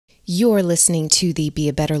You're listening to the Be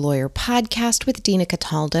a Better Lawyer podcast with Dina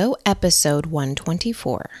Cataldo, episode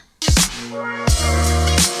 124.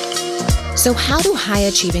 So how do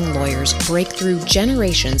high-achieving lawyers break through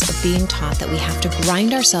generations of being taught that we have to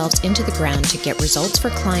grind ourselves into the ground to get results for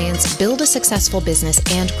clients, build a successful business,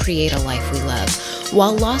 and create a life we love?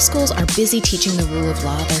 While law schools are busy teaching the rule of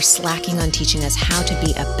law, they're slacking on teaching us how to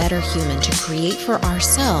be a better human to create for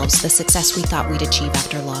ourselves the success we thought we'd achieve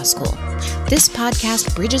after law school. This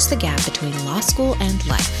podcast bridges the gap between law school and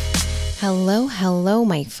life. Hello,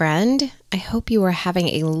 my friend. I hope you are having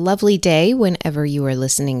a lovely day whenever you are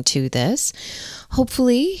listening to this.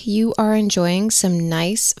 Hopefully, you are enjoying some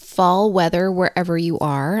nice fall weather wherever you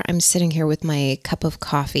are. I'm sitting here with my cup of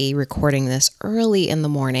coffee recording this early in the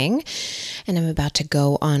morning, and I'm about to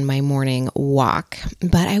go on my morning walk.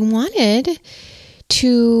 But I wanted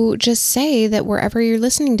to just say that wherever you're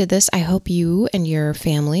listening to this, I hope you and your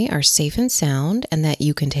family are safe and sound, and that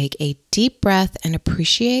you can take a deep breath and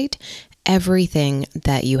appreciate everything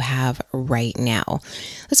that you have right now.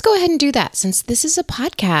 Let's go ahead and do that. Since this is a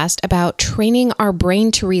podcast about training our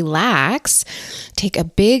brain to relax, take a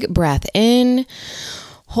big breath in,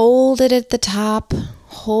 hold it at the top,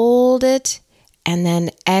 hold it, and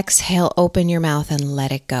then exhale, open your mouth and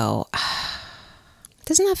let it go.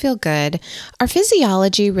 Doesn't that feel good? Our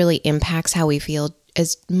physiology really impacts how we feel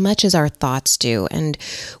as much as our thoughts do. And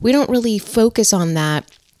we don't really focus on that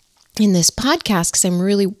in this podcast because I'm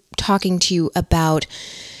really talking to you about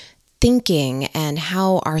thinking and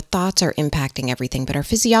how our thoughts are impacting everything. But our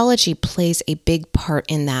physiology plays a big part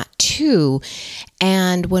in that too.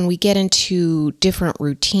 And when we get into different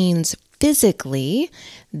routines physically,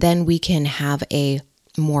 then we can have a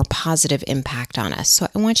more positive impact on us. So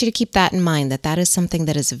I want you to keep that in mind, that is something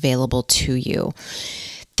that is available to you.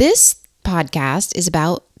 This podcast is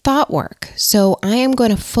about thought work. So I am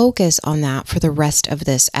going to focus on that for the rest of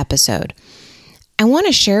this episode. I want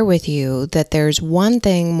to share with you that there's one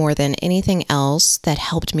thing more than anything else that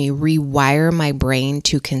helped me rewire my brain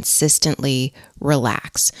to consistently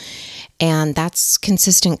relax, and that's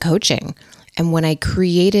consistent coaching. And when I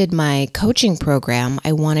created my coaching program,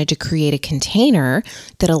 I wanted to create a container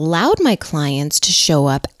that allowed my clients to show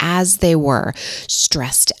up as they were,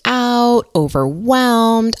 stressed out,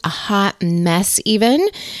 overwhelmed, a hot mess even,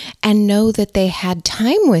 and know that they had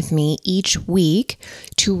time with me each week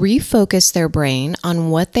to refocus their brain on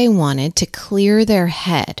what they wanted to clear their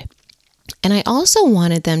head. And I also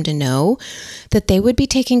wanted them to know that they would be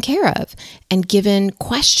taken care of and given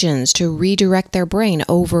questions to redirect their brain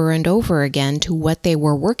over and over again to what they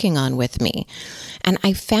were working on with me. And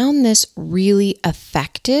I found this really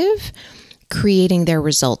effective, creating their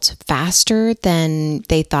results faster than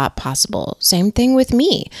they thought possible. Same thing with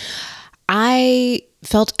me. I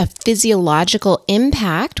felt a physiological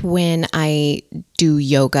impact when I do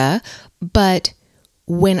yoga, but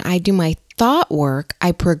when I do my thought work,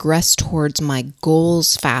 I progress towards my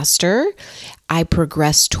goals faster. I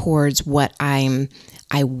progress towards what I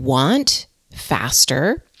want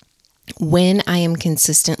faster when I am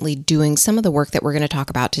consistently doing some of the work that we're going to talk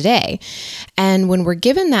about today. And when we're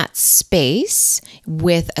given that space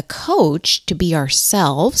with a coach to be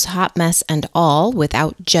ourselves, hot mess and all,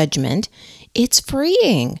 without judgment, it's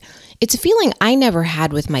freeing. It's a feeling I never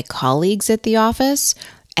had with my colleagues at the office.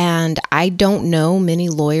 And I don't know many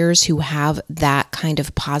lawyers who have that kind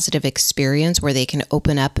of positive experience where they can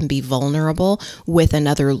open up and be vulnerable with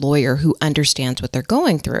another lawyer who understands what they're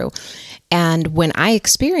going through. And when I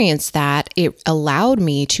experienced that, it allowed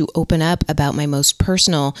me to open up about my most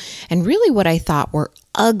personal and really what I thought were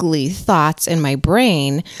ugly thoughts in my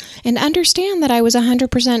brain and understand that I was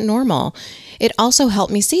 100% normal. It also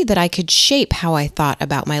helped me see that I could shape how I thought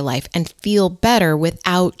about my life and feel better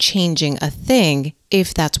without changing a thing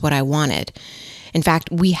if that's what I wanted. In fact,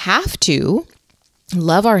 we have to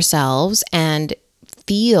love ourselves and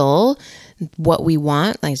feel what we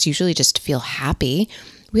want. Like, it's usually just to feel happy.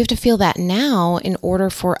 We have to feel that now in order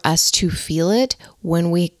for us to feel it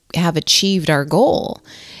when we have achieved our goal.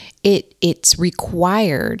 It's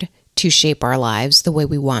required to shape our lives the way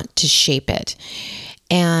we want to shape it.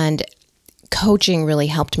 And coaching really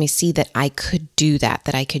helped me see that I could do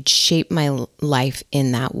that I could shape my life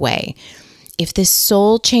in that way. If this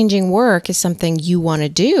soul-changing work is something you want to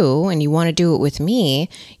do and you want to do it with me,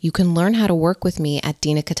 you can learn how to work with me at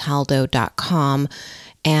dinacataldo.com,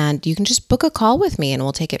 and you can just book a call with me and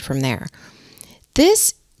we'll take it from there.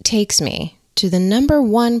 This takes me to the number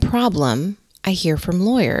one problem I hear from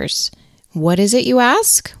lawyers. What is it, you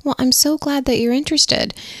ask? Well, I'm so glad that you're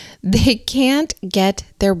interested. They can't get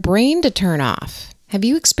their brain to turn off. Have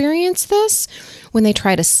you experienced this? When they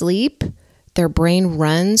try to sleep, their brain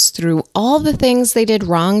runs through all the things they did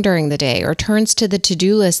wrong during the day or turns to the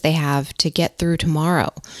to-do list they have to get through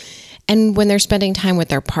tomorrow. And when they're spending time with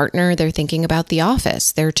their partner, they're thinking about the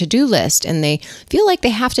office, their to-do list, and they feel like they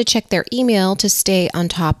have to check their email to stay on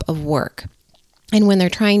top of work. And when they're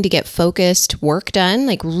trying to get focused work done,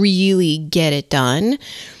 like really get it done,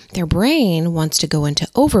 their brain wants to go into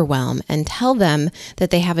overwhelm and tell them that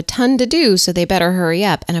they have a ton to do, so they better hurry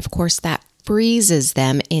up. And of course, that freezes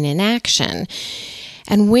them in inaction.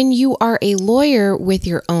 And when you are a lawyer with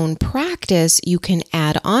your own practice, you can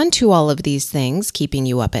add on to all of these things, keeping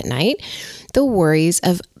you up at night, the worries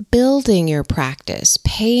of building your practice,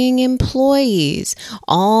 paying employees,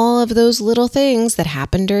 all of those little things that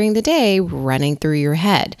happen during the day running through your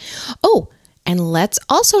head. Oh, and let's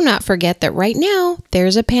also not forget that right now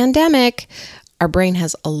there's a pandemic. Our brain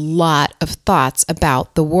has a lot of thoughts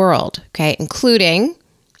about the world, okay, including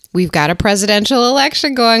we've got a presidential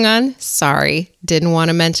election going on. Sorry, didn't want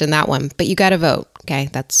to mention that one, but you got to vote. Okay,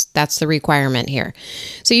 that's the requirement here.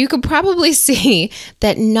 So you could probably see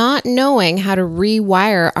that not knowing how to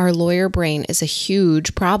rewire our lawyer brain is a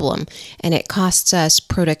huge problem, and it costs us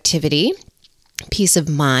productivity, peace of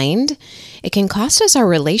mind. It can cost us our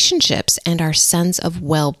relationships and our sense of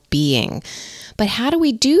well-being. But how do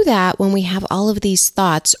we do that when we have all of these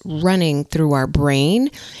thoughts running through our brain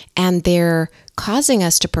and they're causing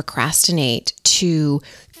us to procrastinate, to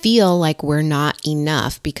feel like we're not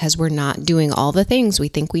enough because we're not doing all the things we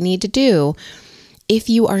think we need to do? If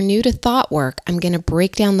you are new to thought work, I'm going to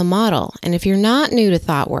break down the model. And if you're not new to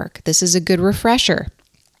thought work, this is a good refresher.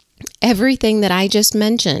 Everything that I just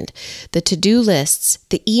mentioned, the to-do lists,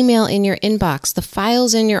 the email in your inbox, the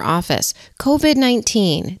files in your office,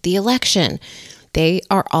 COVID-19, the election, they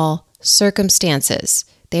are all circumstances.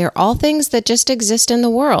 They are all things that just exist in the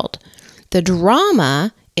world. The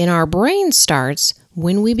drama in our brain starts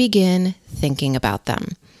when we begin thinking about them.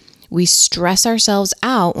 We stress ourselves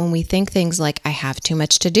out when we think things like, I have too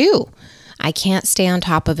much to do. I can't stay on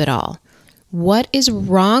top of it all. What is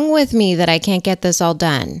wrong with me that I can't get this all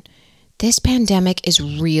done? This pandemic is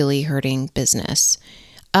really hurting business.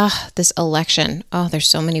 This election. There's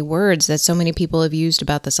so many words that so many people have used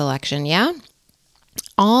about this election. Yeah?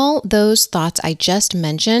 All those thoughts I just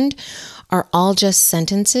mentioned are all just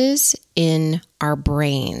sentences in our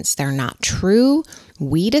brains. They're not true.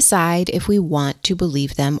 We decide if we want to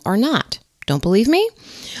believe them or not. Don't believe me?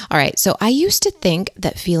 All right. So I used to think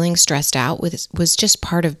that feeling stressed out was just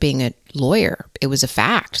part of being a lawyer. It was a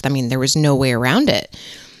fact. I mean, there was no way around it.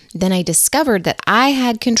 Then I discovered that I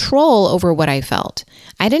had control over what I felt.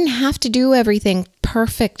 I didn't have to do everything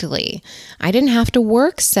perfectly. I didn't have to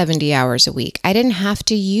work 70 hours a week. I didn't have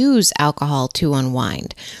to use alcohol to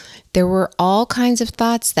unwind. There were all kinds of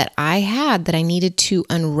thoughts that I had that I needed to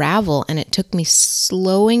unravel, and it took me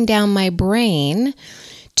slowing down my brain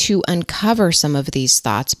to uncover some of these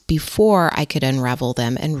thoughts before I could unravel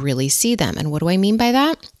them and really see them. And what do I mean by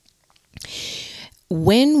that?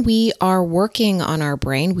 When we are working on our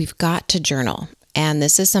brain, we've got to journal. And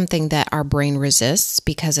this is something that our brain resists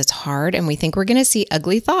because it's hard and we think we're going to see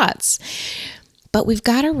ugly thoughts. But we've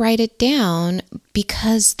got to write it down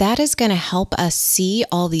because that is going to help us see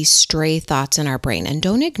all these stray thoughts in our brain. And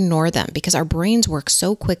don't ignore them because our brains work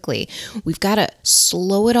so quickly. We've got to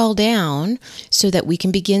slow it all down so that we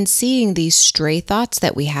can begin seeing these stray thoughts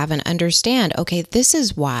that we have and understand, okay, this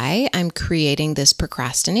is why I'm creating this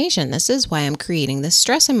procrastination. This is why I'm creating this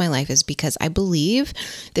stress in my life, is because I believe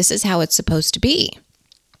this is how it's supposed to be.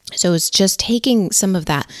 So it's just taking some of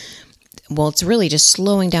that. Well, it's really just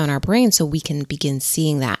slowing down our brain so we can begin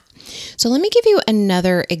seeing that. So let me give you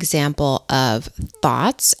another example of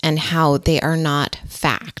thoughts and how they are not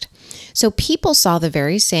fact. So people saw the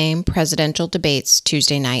very same presidential debates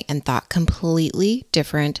Tuesday night and thought completely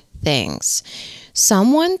different things.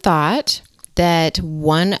 Someone thought that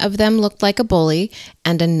one of them looked like a bully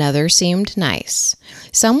and another seemed nice.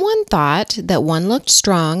 Someone thought that one looked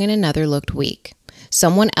strong and another looked weak.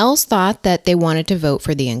 Someone else thought that they wanted to vote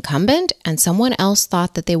for the incumbent, and someone else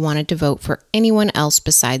thought that they wanted to vote for anyone else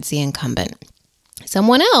besides the incumbent.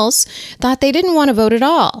 Someone else thought they didn't want to vote at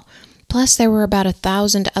all. Plus, there were about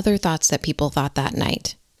 1,000 other thoughts that people thought that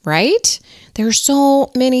night, right? There are so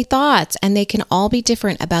many thoughts, and they can all be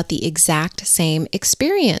different about the exact same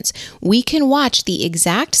experience. We can watch the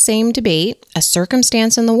exact same debate, a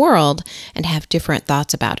circumstance in the world, and have different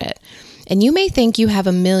thoughts about it. And you may think you have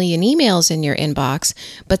a million emails in your inbox,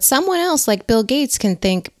 but someone else like Bill Gates can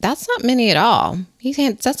think that's not many at all.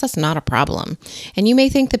 That's not a problem. And you may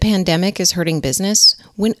think the pandemic is hurting business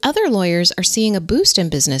when other lawyers are seeing a boost in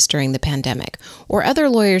business during the pandemic, or other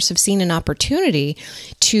lawyers have seen an opportunity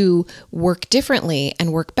to work differently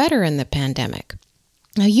and work better in the pandemic.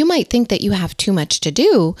 Now, you might think that you have too much to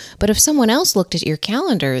do, but if someone else looked at your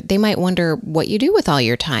calendar, they might wonder what you do with all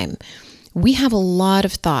your time. We have a lot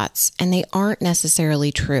of thoughts, and they aren't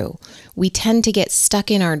necessarily true. We tend to get stuck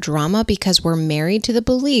in our drama because we're married to the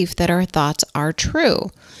belief that our thoughts are true.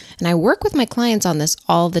 And I work with my clients on this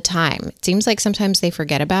all the time. It seems like sometimes they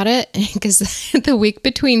forget about it because the week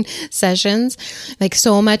between sessions, like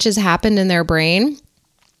so much has happened in their brain.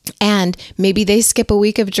 And maybe they skip a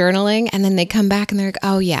week of journaling and then they come back and they're like,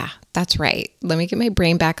 oh yeah, that's right. Let me get my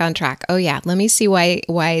brain back on track. Oh yeah, let me see why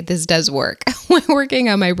this does work. Working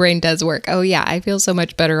on my brain does work. Oh yeah, I feel so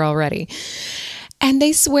much better already. And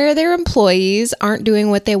they swear their employees aren't doing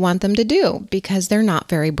what they want them to do because they're not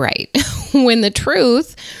very bright. When the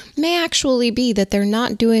truth may actually be that they're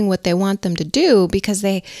not doing what they want them to do because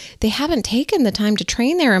they haven't taken the time to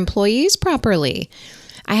train their employees properly.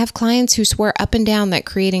 I have clients who swear up and down that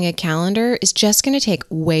creating a calendar is just going to take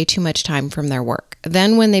way too much time from their work.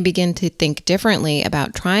 Then when they begin to think differently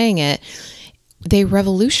about trying it, they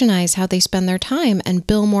revolutionize how they spend their time and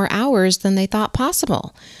bill more hours than they thought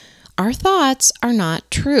possible. Our thoughts are not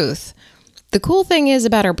truth. The cool thing is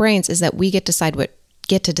about our brains is that we get to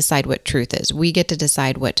decide what truth is. We get to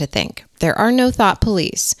decide what to think. There are no thought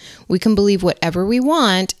police. We can believe whatever we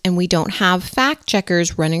want, and we don't have fact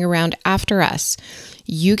checkers running around after us.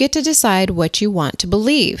 You get to decide what you want to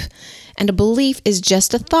believe. And a belief is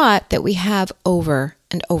just a thought that we have over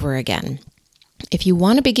and over again. If you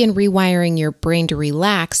want to begin rewiring your brain to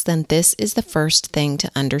relax, then this is the first thing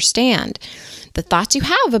to understand. The thoughts you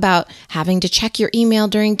have about having to check your email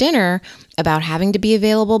during dinner, about having to be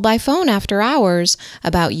available by phone after hours,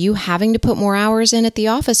 about you having to put more hours in at the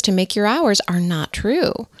office to make your hours are not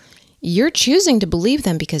true. You're choosing to believe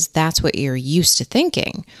them because that's what you're used to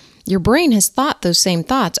thinking. Your brain has thought those same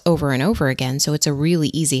thoughts over and over again, so it's a really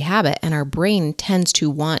easy habit, and our brain tends to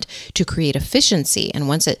want to create efficiency. And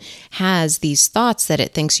once it has these thoughts that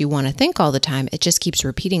it thinks you want to think all the time, it just keeps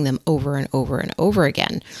repeating them over and over and over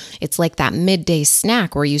again. It's like that midday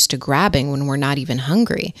snack we're used to grabbing when we're not even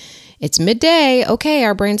hungry. It's midday. Okay,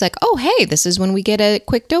 our brain's like, oh, hey, this is when we get a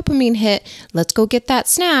quick dopamine hit. Let's go get that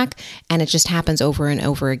snack. And it just happens over and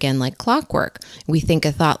over again like clockwork. We think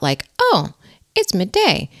a thought like, oh, it's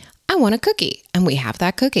midday. I want a cookie, and we have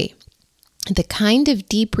that cookie. The kind of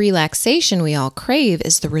deep relaxation we all crave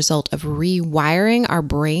is the result of rewiring our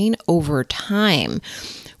brain over time.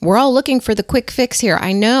 We're all looking for the quick fix here.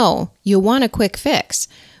 I know you want a quick fix,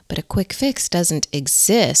 but a quick fix doesn't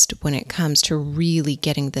exist when it comes to really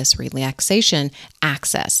getting this relaxation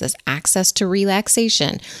access. This access to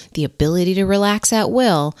relaxation, the ability to relax at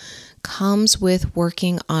will, comes with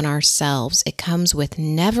working on ourselves. It comes with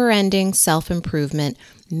never-ending self-improvement,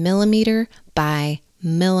 millimeter by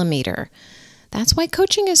millimeter. That's why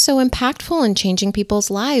coaching is so impactful in changing people's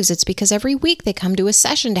lives. It's because every week they come to a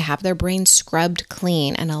session to have their brain scrubbed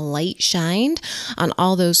clean and a light shined on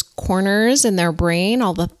all those corners in their brain,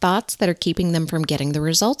 all the thoughts that are keeping them from getting the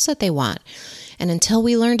results that they want. And until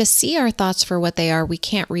we learn to see our thoughts for what they are, we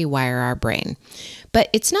can't rewire our brain. But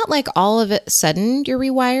it's not like all of a sudden you're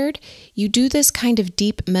rewired. You do this kind of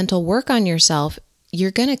deep mental work on yourself, you're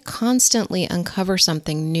going to constantly uncover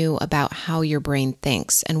something new about how your brain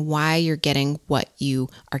thinks and why you're getting what you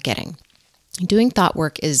are getting. Doing thought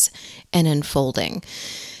work is an unfolding.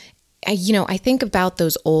 I think about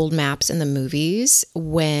those old maps in the movies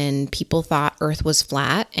when people thought Earth was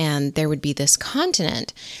flat and there would be this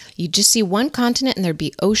continent. You'd just see one continent and there'd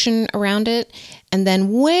be ocean around it. And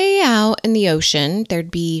then way out in the ocean, there'd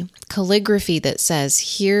be calligraphy that says,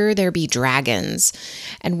 here there be dragons.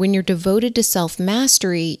 And when you're devoted to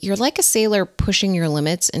self-mastery, you're like a sailor pushing your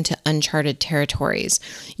limits into uncharted territories.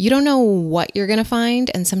 You don't know what you're going to find,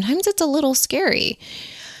 and sometimes it's a little scary.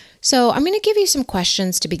 So I'm going to give you some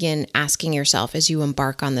questions to begin asking yourself as you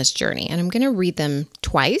embark on this journey. And I'm going to read them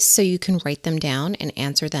twice so you can write them down and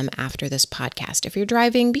answer them after this podcast. If you're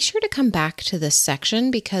driving, be sure to come back to this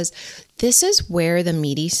section because this is where the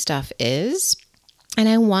meaty stuff is. And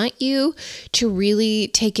I want you to really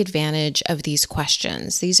take advantage of these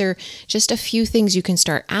questions. These are just a few things you can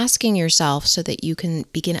start asking yourself so that you can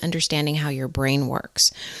begin understanding how your brain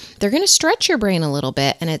works. They're going to stretch your brain a little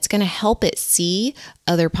bit, and it's going to help it see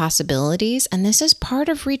other possibilities. And this is part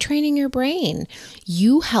of retraining your brain.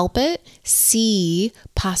 You help it see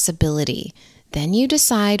possibility. Then you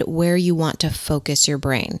decide where you want to focus your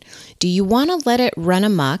brain. Do you want to let it run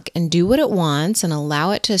amok and do what it wants and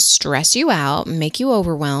allow it to stress you out and make you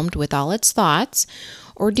overwhelmed with all its thoughts?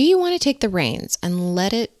 Or do you want to take the reins and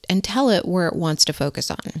let it and tell it where it wants to focus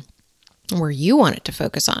on, where you want it to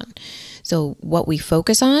focus on? So what we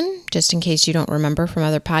focus on, just in case you don't remember from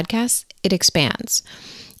other podcasts, it expands.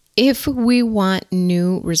 If we want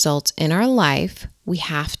new results in our life, we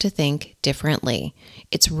have to think differently.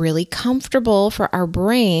 It's really comfortable for our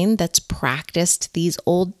brain that's practiced these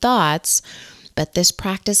old thoughts, but this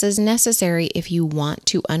practice is necessary if you want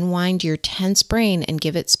to unwind your tense brain and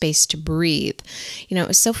give it space to breathe. You know, it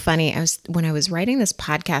was so funny. When I was writing this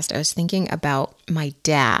podcast, I was thinking about my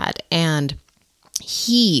dad, and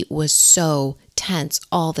he was so tense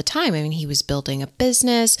all the time. I mean, he was building a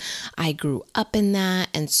business. I grew up in that.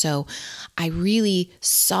 And so I really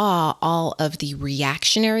saw all of the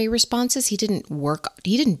reactionary responses. He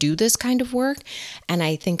didn't do this kind of work. And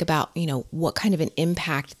I think about, what kind of an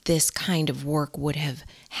impact this kind of work would have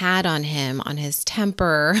had on him, on his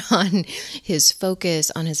temper, on his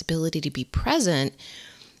focus, on his ability to be present,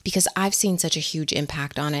 because I've seen such a huge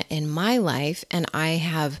impact on it in my life. And I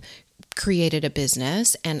have created a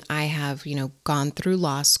business, and I have, gone through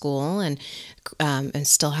law school and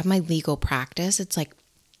still have my legal practice. It's like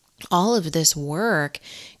all of this work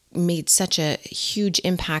made such a huge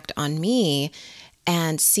impact on me,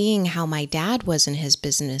 and seeing how my dad was in his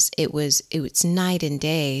business, it was night and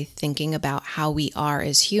day thinking about how we are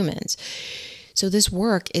as humans. So this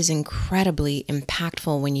work is incredibly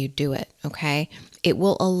impactful when you do it, okay? It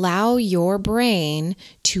will allow your brain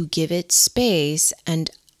to give it space and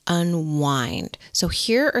unwind. So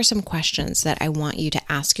here are some questions that I want you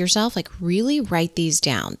to ask yourself, like really write these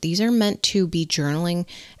down. These are meant to be journaling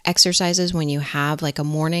exercises. When you have like a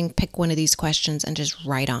morning, pick one of these questions and just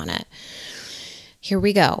write on it. Here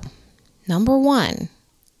we go. Number 1,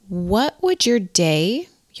 what would your day,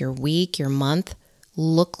 your week, your month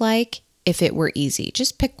look like if it were easy?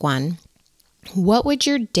 Just pick one. What would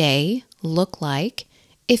your day look like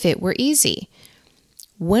if it were easy?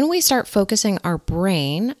 When we start focusing our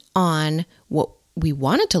brain on what we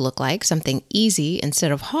want it to look like, something easy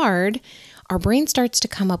instead of hard, our brain starts to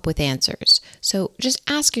come up with answers. So just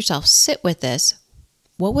ask yourself, sit with this.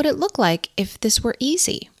 What would it look like if this were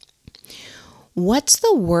easy? What's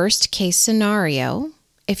the worst case scenario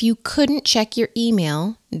if you couldn't check your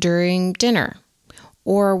email during dinner?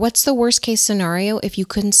 Or what's the worst case scenario if you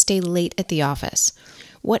couldn't stay late at the office?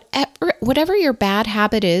 Whatever your bad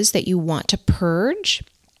habit is that you want to purge,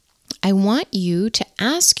 I want you to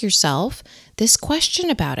ask yourself this question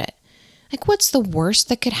about it. Like, what's the worst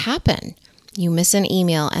that could happen? You miss an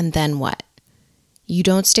email, and then what? You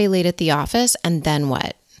don't stay late at the office, and then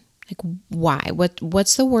what? Like, why?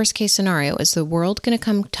 What's the worst case scenario? Is the world going to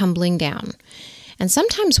come tumbling down? And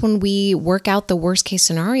sometimes when we work out the worst case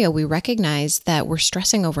scenario, we recognize that we're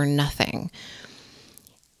stressing over nothing.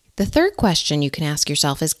 The third question you can ask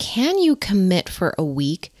yourself is, can you commit for a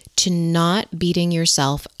week to not beating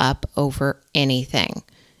yourself up over anything?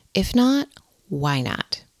 If not, why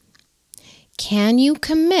not? Can you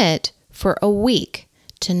commit for a week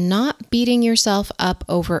to not beating yourself up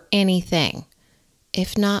over anything?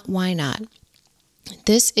 If not, why not?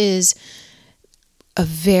 This is a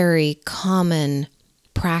very common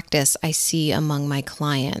practice I see among my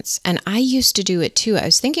clients, and I used to do it too. I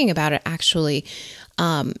was thinking about it actually.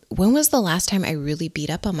 When was the last time I really beat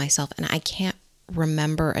up on myself? And I can't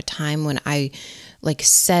remember a time when I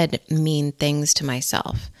said mean things to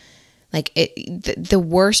myself. The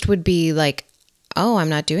worst would be like, oh, I'm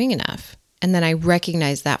not doing enough. And then I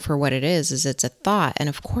recognize that for what it is it's a thought. And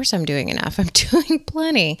of course I'm doing enough. I'm doing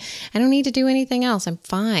plenty. I don't need to do anything else. I'm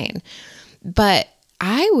fine. But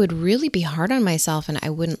I would really be hard on myself, and I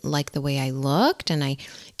wouldn't like the way I looked, and I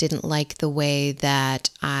didn't like the way that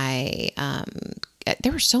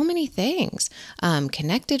there were so many things,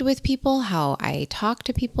 connected with people, how I talk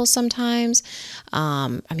to people sometimes.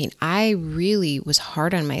 I really was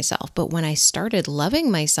hard on myself, but when I started loving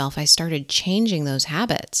myself, I started changing those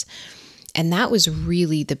habits. And that was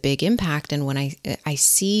really the big impact. And when I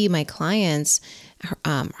see my clients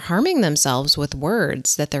harming themselves with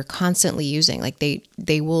words that they're constantly using, like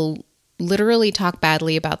they will literally talk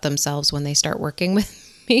badly about themselves when they start working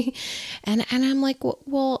with me. And I'm like,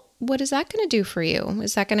 well, what is that going to do for you?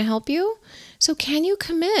 Is that going to help you? So can you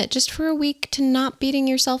commit just for a week to not beating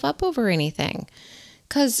yourself up over anything?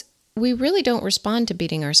 Because we really don't respond to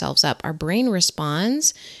beating ourselves up. Our brain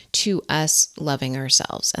responds to us loving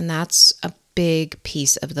ourselves. And that's a big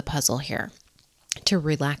piece of the puzzle here, to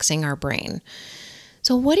relaxing our brain.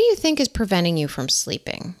 So what do you think is preventing you from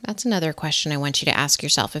sleeping? That's another question I want you to ask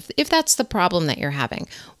yourself. If that's the problem that you're having,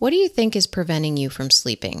 what do you think is preventing you from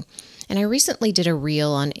sleeping? And I recently did a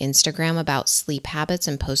reel on Instagram about sleep habits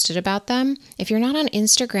and posted about them. If you're not on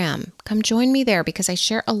Instagram, come join me there because I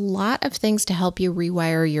share a lot of things to help you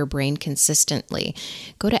rewire your brain consistently.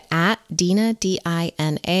 Go to @Dina,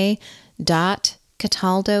 Dina,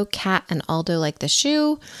 Cataldo, cat and Aldo like the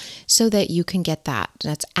shoe, so that you can get that.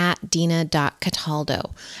 That's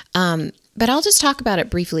 @Dina.Cataldo. But I'll just talk about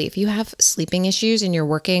it briefly. If you have sleeping issues and you're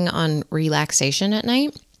working on relaxation at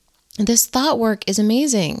night, this thought work is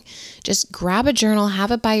amazing. Just grab a journal,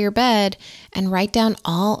 have it by your bed, and write down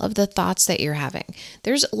all of the thoughts that you're having.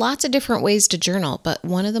 There's lots of different ways to journal, but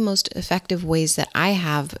one of the most effective ways that I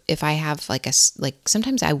have, if I have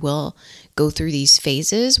sometimes I will go through these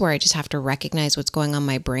phases where I just have to recognize what's going on in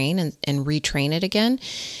my brain and retrain it again.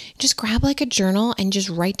 Just grab like a journal and just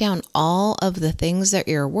write down all of the things that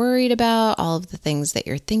you're worried about, all of the things that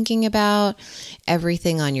you're thinking about,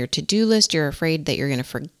 everything on your to-do list you're afraid that you're going to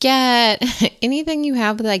forget, anything you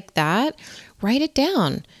have like that, write it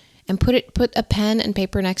down and put a pen and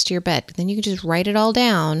paper next to your bed. Then you can just write it all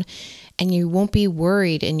down and you won't be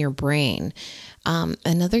worried in your brain.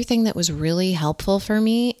 Another thing that was really helpful for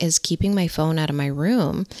me is keeping my phone out of my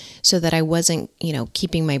room so that I wasn't,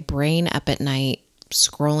 keeping my brain up at night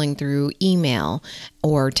scrolling through email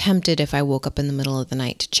or tempted if I woke up in the middle of the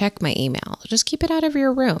night to check my email. Just keep it out of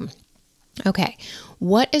your room. Okay.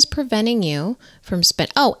 What is preventing you from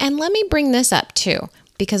and let me bring this up too,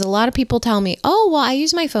 because a lot of people tell me, I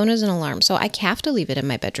use my phone as an alarm, so I have to leave it in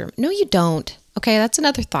my bedroom. No, you don't. Okay, that's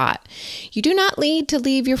another thought. You do not need to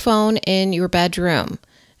leave your phone in your bedroom.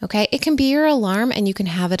 Okay, it can be your alarm and you can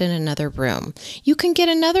have it in another room. You can get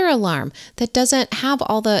another alarm that doesn't have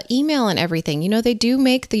all the email and everything. They do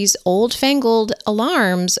make these old-fangled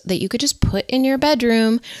alarms that you could just put in your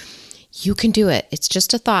bedroom. You can do it. It's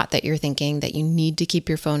just a thought that you're thinking that you need to keep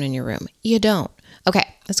your phone in your room. You don't.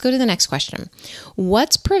 Okay, let's go to the next question.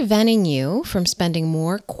 What's preventing you from spending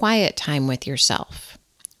more quiet time with yourself?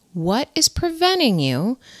 What is preventing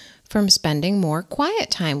you from spending more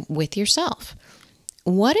quiet time with yourself?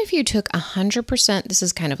 What if you took 100%, this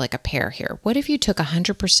is kind of like a pair here. What if you took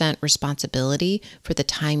 100% responsibility for the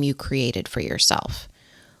time you created for yourself?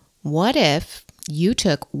 What if you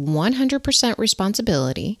took 100%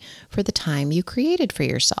 responsibility for the time you created for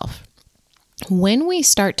yourself? When we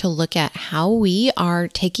start to look at how we are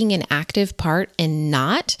taking an active part in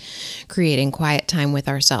not creating quiet time with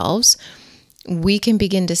ourselves, we can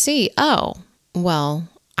begin to see, I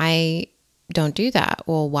don't do that.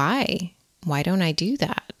 Well, why? Why don't I do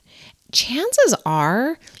that? Chances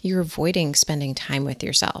are you're avoiding spending time with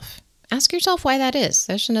yourself. Ask yourself why that is.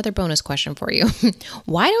 There's another bonus question for you.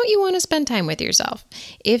 Why don't you want to spend time with yourself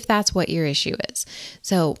if that's what your issue is?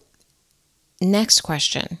 So, next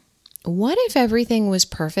question. What if everything was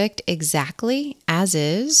perfect exactly as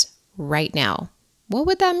is right now? What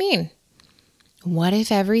would that mean? What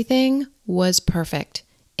if everything was perfect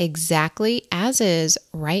exactly as is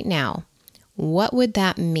right now? What would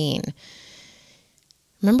that mean?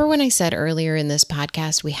 Remember when I said earlier in this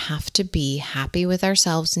podcast, we have to be happy with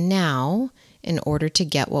ourselves now in order to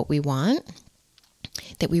get what we want?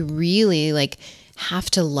 That we really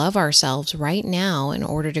have to love ourselves right now in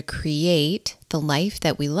order to create the life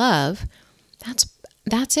that we love.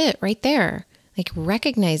 That's it right there.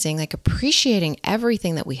 Recognizing, appreciating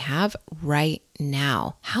everything that we have right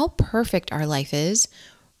now. How perfect our life is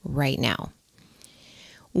right now.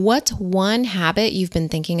 What's one habit you've been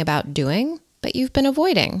thinking about doing, but you've been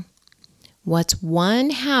avoiding? What's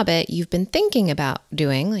one habit you've been thinking about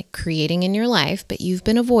doing, creating in your life, but you've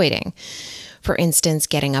been avoiding? For instance,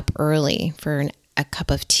 getting up early for a cup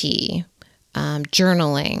of tea,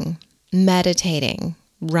 journaling, meditating,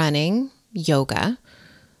 running, yoga.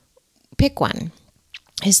 Pick one.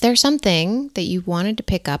 Is there something that you wanted to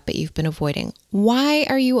pick up but you've been avoiding? Why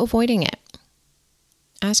are you avoiding it?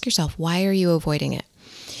 Ask yourself, why are you avoiding it?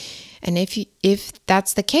 And if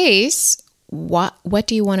that's the case, what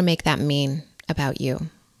do you want to make that mean about you?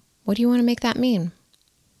 What do you want to make that mean?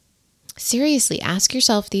 Seriously, ask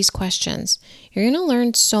yourself these questions. You're going to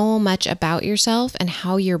learn so much about yourself and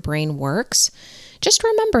how your brain works. Just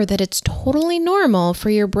remember that it's totally normal for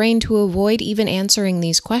your brain to avoid even answering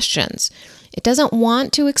these questions. It doesn't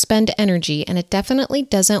want to expend energy, and it definitely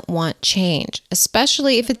doesn't want change,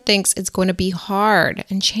 especially if it thinks it's going to be hard.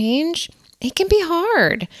 And change, it can be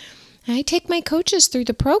hard. I take my coaches through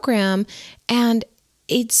the program, and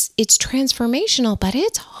it's transformational, but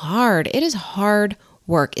it's hard. It is hard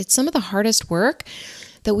work. It's some of the hardest work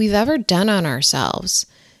that we've ever done on ourselves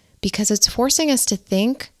because it's forcing us to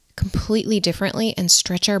think completely differently and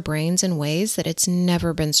stretch our brains in ways that it's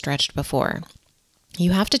never been stretched before.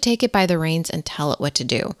 You have to take it by the reins and tell it what to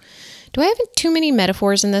do. Do I have too many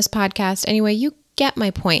metaphors in this podcast? Anyway, you get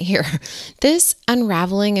my point here. This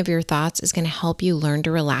unraveling of your thoughts is going to help you learn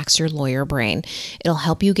to relax your lawyer brain. It'll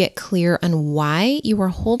help you get clear on why you are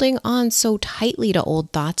holding on so tightly to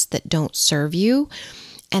old thoughts that don't serve you.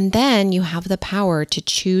 And then you have the power to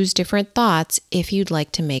choose different thoughts if you'd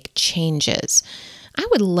like to make changes. I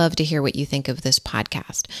would love to hear what you think of this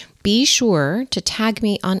podcast. Be sure to tag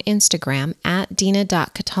me on Instagram at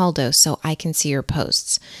dina.cataldo so I can see your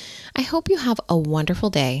posts. I hope you have a wonderful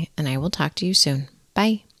day, and I will talk to you soon.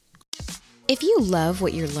 Bye. If you love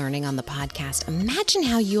what you're learning on the podcast, imagine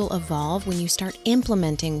how you'll evolve when you start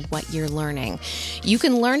implementing what you're learning. You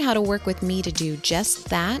can learn how to work with me to do just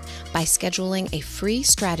that by scheduling a free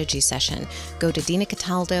strategy session. Go to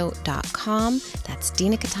dinacataldo.com. That's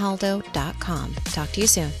dinacataldo.com. Talk to you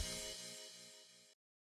soon.